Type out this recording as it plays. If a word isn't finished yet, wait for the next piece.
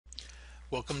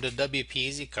Welcome to WP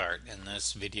EasyCart. In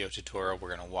this video tutorial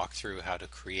we're going to walk through how to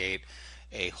create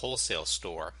a wholesale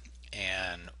store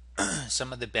and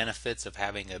some of the benefits of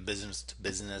having a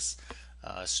business-to-business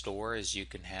store is you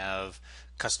can have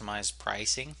customized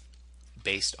pricing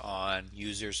based on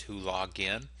users who log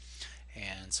in,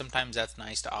 and sometimes that's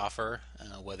nice to offer,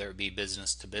 whether it be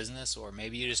business to business or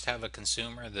maybe you just have a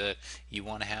consumer that you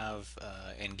want to have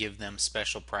and give them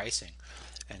special pricing.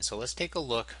 And so let's take a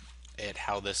look at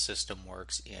how this system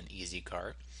works in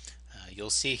EasyCart. You'll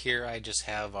see here I just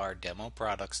have our demo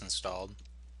products installed.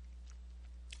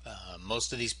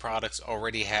 Most of these products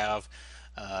already have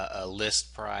a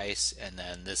list price, and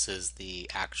then this is the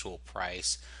actual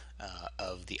price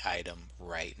of the item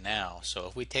right now. So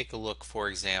if we take a look, for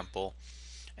example,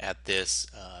 at this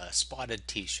spotted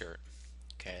t-shirt,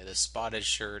 okay, the spotted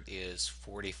shirt is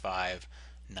 $45.95.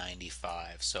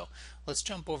 So let's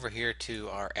jump over here to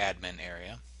our admin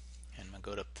area, and I'm going to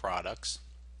go to products,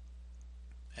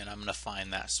 and I'm going to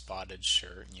find that spotted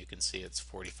shirt, and you can see it's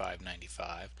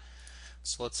 $45.95.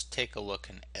 So let's take a look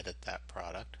and edit that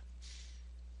product.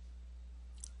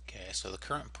 Okay, so the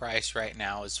current price right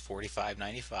now is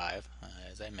 $45.95,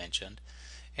 as I mentioned,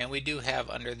 and we do have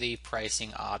under the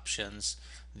pricing options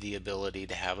the ability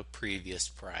to have a previous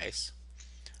price.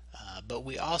 But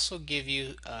we also give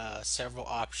you several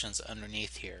options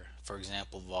underneath here. For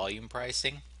example, volume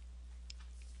pricing,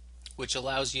 which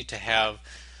allows you to have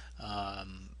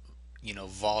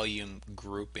volume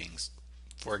groupings.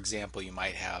 For example, you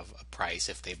might have a price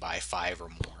if they buy 5 or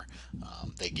more,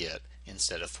 they get,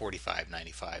 instead of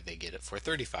 $45.95, they get it for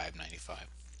 $35.95.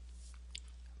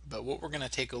 But what we're going to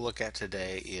take a look at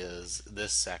today is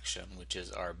this section, which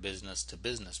is our business to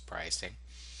business pricing.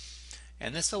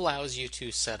 And this allows you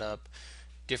to set up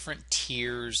different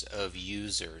tiers of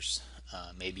users.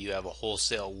 Maybe you have a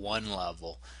wholesale 1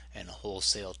 level and a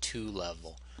wholesale 2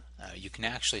 level. You can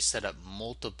actually set up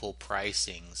multiple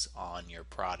pricings on your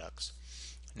products.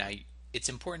 Now, it's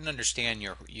important to understand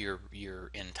your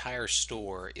entire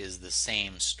store is the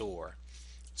same store.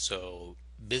 So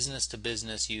business to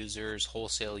business users,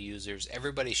 wholesale users,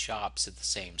 everybody shops at the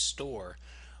same store.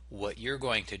 What you're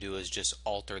going to do is just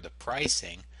alter the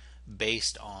pricing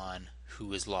based on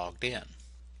who is logged in.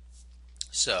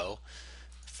 So,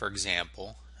 for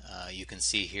example, you can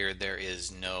see here there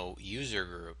is no user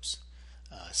groups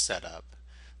set up.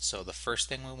 So the first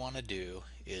thing we want to do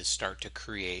is start to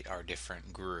create our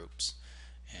different groups.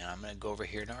 And I'm going to go over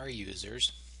here to our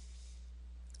users.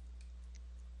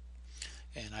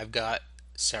 And I've got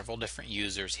several different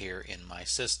users here in my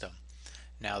system.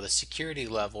 Now the security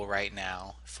level right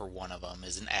now for one of them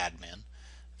is an admin.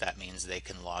 That means they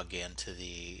can log into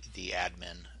the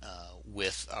admin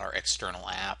with our external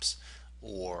apps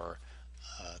or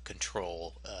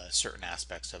control certain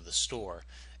aspects of the store.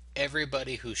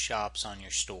 Everybody who shops on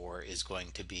your store is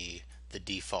going to be the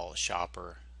default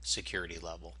shopper security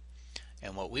level.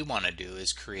 And what we want to do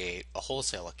is create a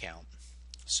wholesale account.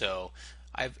 So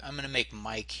I'm going to make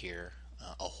Mike here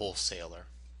a wholesaler,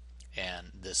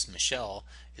 and this Michelle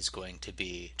is going to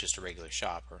be just a regular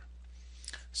shopper.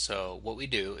 So what we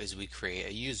do is we create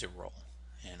a user role,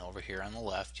 and over here on the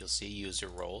left you'll see user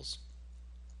roles,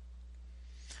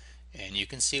 and you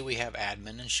can see we have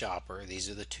admin and shopper. These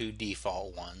are the two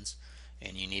default ones,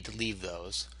 and you need to leave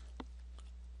those,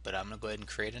 but I'm going to go ahead and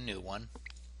create a new one,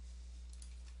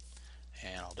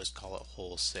 and I'll just call it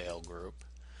wholesale group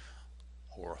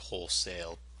or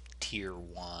wholesale tier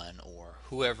 1 or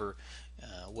whoever,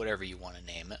 whatever you want to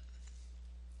name it.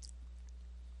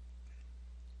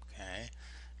 Okay,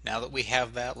 now that we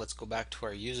have that, let's go back to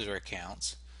our user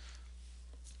accounts,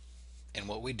 and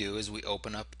what we do is we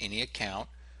open up any account.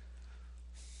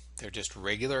 They're just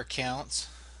regular accounts,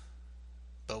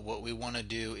 but what we want to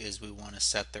do is we want to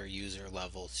set their user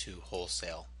level to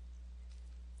wholesale.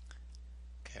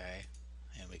 Okay,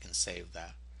 and we can save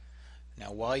that.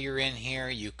 Now while you're in here,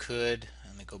 you could,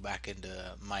 let me go back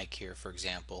into Mike here for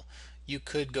example, you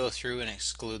could go through and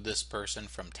exclude this person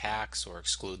from tax or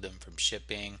exclude them from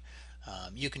shipping.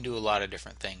 You can do a lot of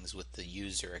different things with the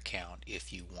user account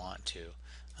if you want to.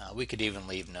 We could even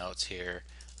leave notes here.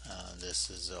 This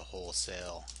is a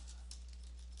wholesale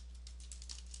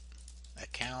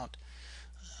account,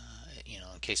 in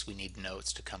case we need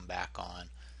notes to come back on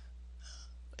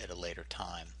at a later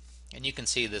time. And you can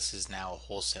see this is now a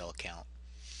wholesale account.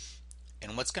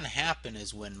 And what's going to happen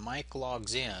is when Mike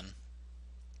logs in,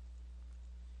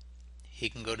 he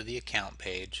can go to the account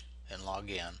page and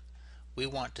log in. We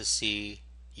want to see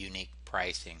unique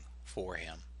pricing for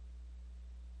him.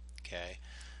 Okay,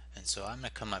 and so I'm going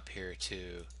to come up here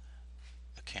to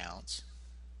accounts,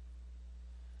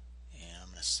 and I'm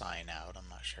going to sign out. I'm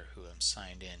not sure who I'm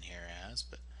signed in here as,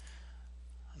 but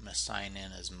I'm going to sign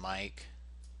in as Mike.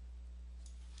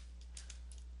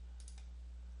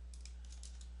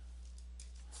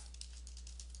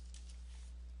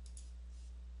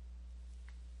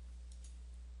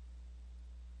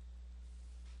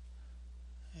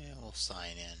 And we'll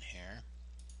sign in here.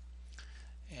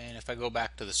 And if I go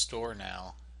back to the store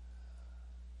now,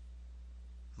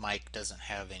 Mike doesn't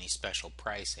have any special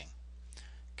pricing.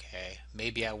 Okay,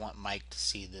 maybe I want Mike to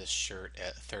see this shirt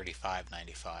at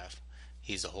 $35.95.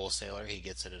 He's a wholesaler, he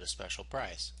gets it at a special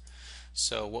price.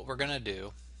 So what we're going to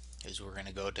do is we're going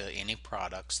to go to any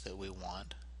products that we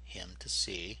want him to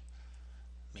see.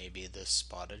 Maybe this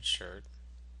spotted shirt.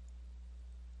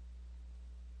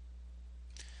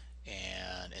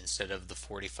 And instead of the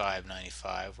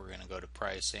 $45.95, we're going to go to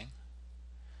pricing.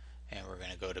 And we're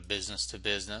going to go to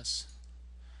business.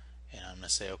 And I'm going to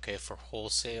say, okay, for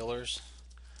wholesalers,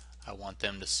 I want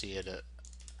them to see it at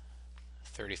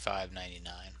 $35.99.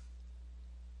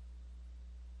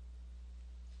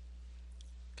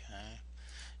 Okay,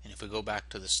 and if we go back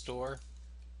to the store,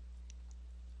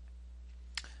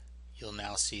 you'll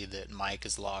now see that Mike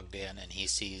is logged in and he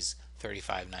sees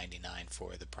 $35.99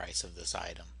 for the price of this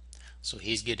item. So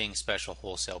he's getting special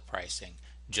wholesale pricing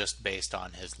just based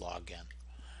on his login.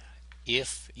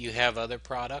 If you have other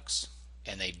products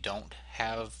and they don't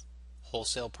have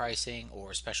wholesale pricing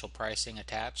or special pricing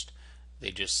attached,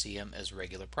 they just see them as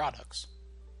regular products.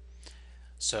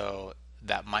 So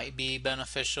that might be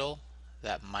beneficial,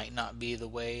 that might not be the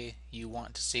way you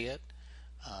want to see it,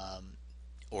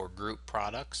 or group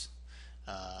products,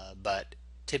 but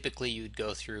typically you'd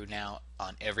go through now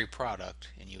on every product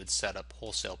and you would set up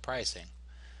wholesale pricing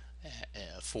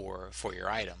for your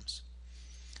items.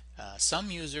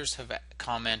 Some users have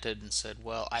commented and said,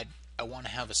 well, I want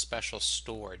to have a special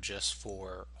store just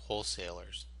for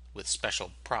wholesalers with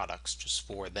special products just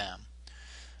for them.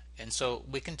 And so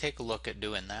we can take a look at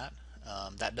doing that.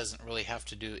 That doesn't really have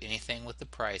to do anything with the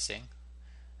pricing.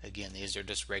 Again, these are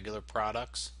just regular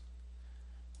products.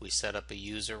 We set up a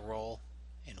user role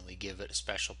and we give it a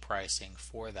special pricing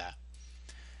for that.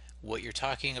 What you're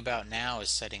talking about now is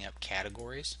setting up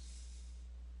categories.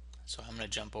 So I'm going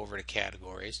to jump over to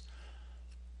categories.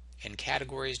 And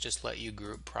categories just let you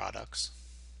group products.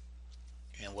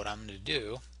 And what I'm going to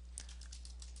do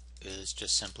is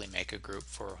just simply make a group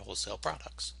for wholesale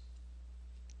products.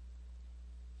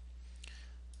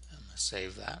 I'm going to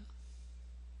save that.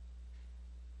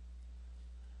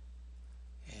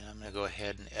 And I'm going to go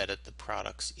ahead and edit the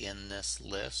products in this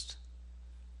list.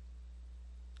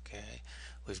 Okay,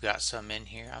 we've got some in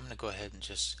here. I'm going to go ahead and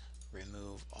just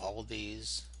remove all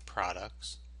these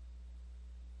products.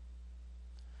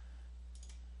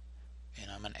 And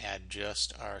I'm going to add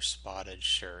just our spotted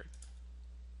shirt.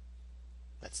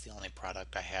 That's the only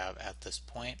product I have at this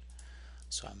point.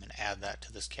 So I'm going to add that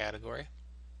to this category.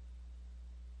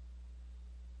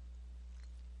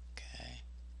 Okay.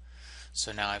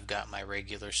 So now I've got my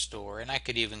regular store, and I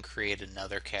could even create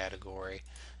another category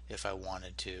if I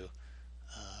wanted to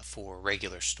for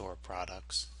regular store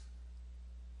products.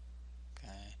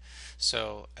 Okay.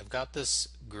 So I've got this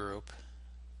group,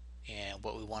 and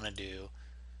what we want to do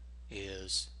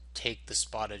is take the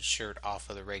spotted shirt off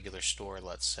of the regular store,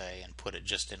 let's say, and put it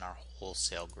just in our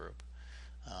wholesale group.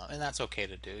 And that's okay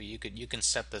to do. You can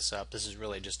set this up. This is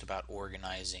really just about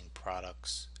organizing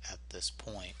products at this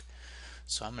point.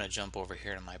 So I'm going to jump over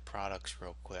here to my products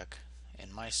real quick.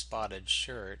 In my spotted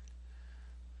shirt,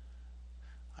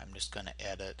 I'm just going to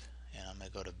edit, and I'm going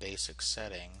to go to basic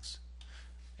settings,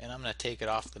 and I'm going to take it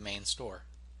off the main store.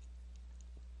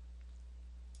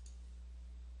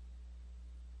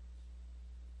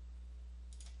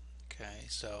 Okay,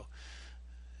 so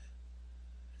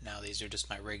now these are just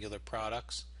my regular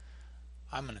products.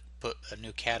 I'm going to put a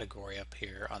new category up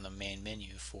here on the main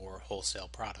menu for wholesale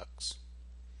products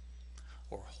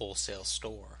or wholesale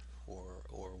store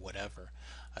or whatever.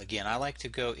 Again, I like to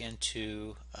go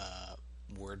into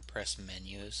WordPress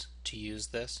menus to use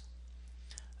this.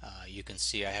 You can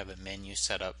see I have a menu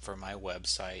set up for my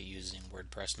website using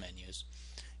WordPress menus,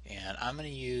 and I'm going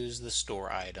to use the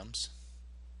store items.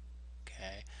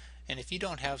 Okay. And if you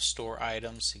don't have store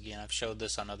items, again, I've showed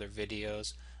this on other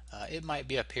videos, it might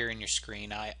be up here in your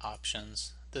screen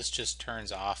options. This just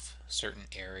turns off certain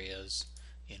areas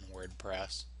in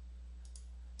WordPress.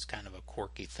 It's kind of a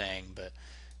quirky thing, but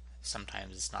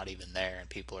sometimes it's not even there and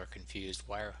people are confused.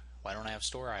 Why don't I have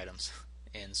store items?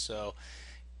 And so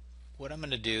what I'm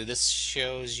going to do, this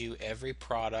shows you every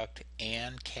product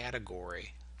and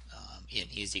category in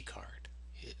EasyCart.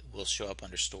 It will show up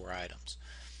under store items.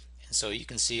 And so you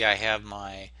can see I have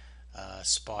my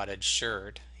spotted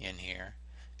shirt in here,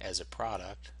 as a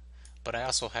product, but I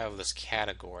also have this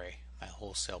category, my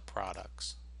wholesale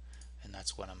products, and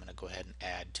that's what I'm going to go ahead and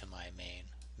add to my main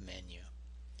menu.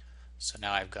 So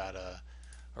now I've got a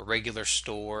regular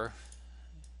store.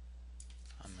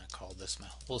 I'm going to call this my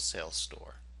wholesale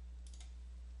store.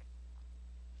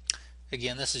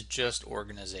 Again, this is just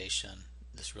organization.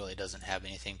 This really doesn't have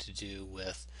anything to do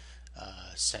with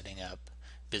setting up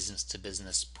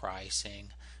business-to-business pricing,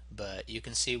 but you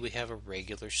can see we have a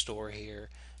regular store here,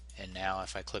 and now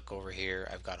if I click over here,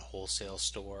 I've got a wholesale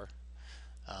store.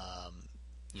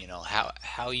 You know,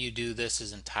 how you do this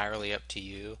is entirely up to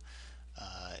you.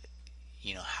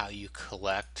 You know, how you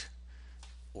collect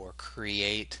or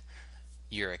create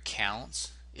your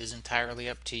accounts is entirely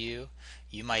up to you.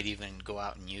 You might even go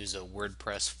out and use a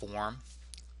WordPress form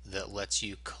that lets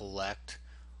you collect,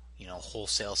 you know,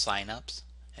 wholesale signups,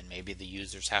 and maybe the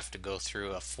users have to go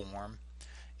through a form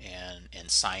and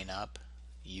sign up.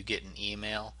 You get an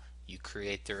email, you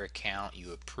create their account,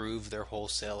 you approve their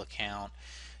wholesale account,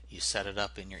 you set it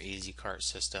up in your EasyCart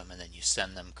system, and then you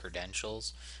send them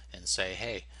credentials and say,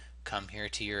 hey, come here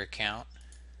to your account.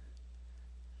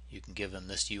 You can give them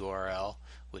this URL,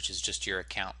 which is just your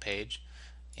account page,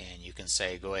 and you can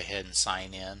say go ahead and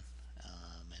sign in,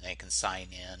 and they can sign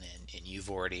in, and you've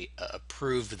already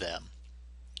approved them.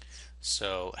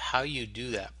 So how you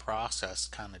do that process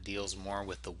kind of deals more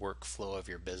with the workflow of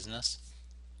your business.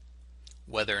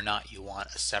 Whether or not you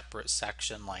want a separate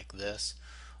section like this,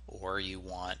 or you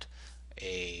want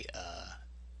a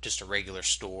just a regular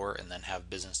store and then have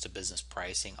business-to-business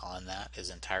pricing on that, is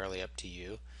entirely up to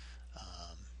you.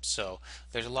 So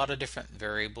there's a lot of different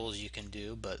variables you can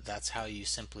do, but that's how you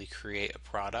simply create a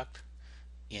product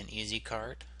in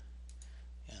EasyCart.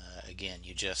 Again,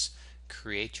 you just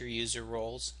create your user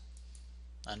roles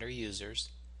under users,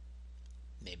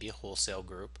 maybe a wholesale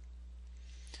group,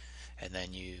 and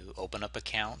then you open up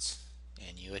accounts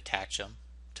and you attach them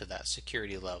to that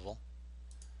security level.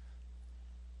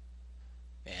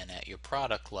 And at your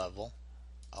product level,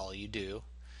 all you do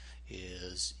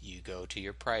is you go to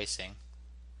your pricing,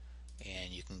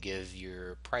 and you can give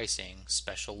your pricing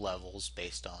special levels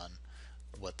based on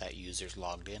what that user's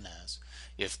logged in as.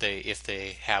 If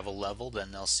they have a level,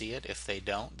 then they'll see it. If they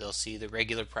don't, they'll see the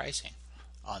regular pricing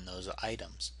on those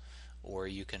items. Or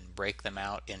you can break them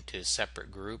out into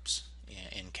separate groups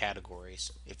in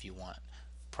categories if you want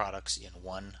products in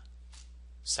one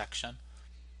section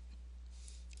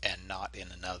and not in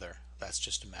another. That's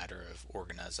just a matter of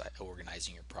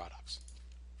organizing your products.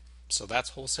 So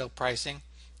that's wholesale pricing.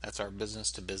 That's our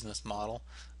business-to-business model.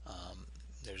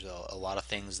 There's a lot of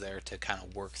things there to kind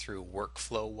of work through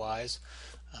workflow-wise,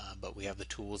 but we have the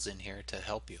tools in here to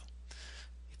help you.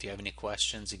 If you have any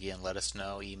questions, again, let us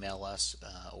know, email us,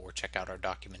 or check out our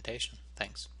documentation.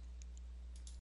 Thanks.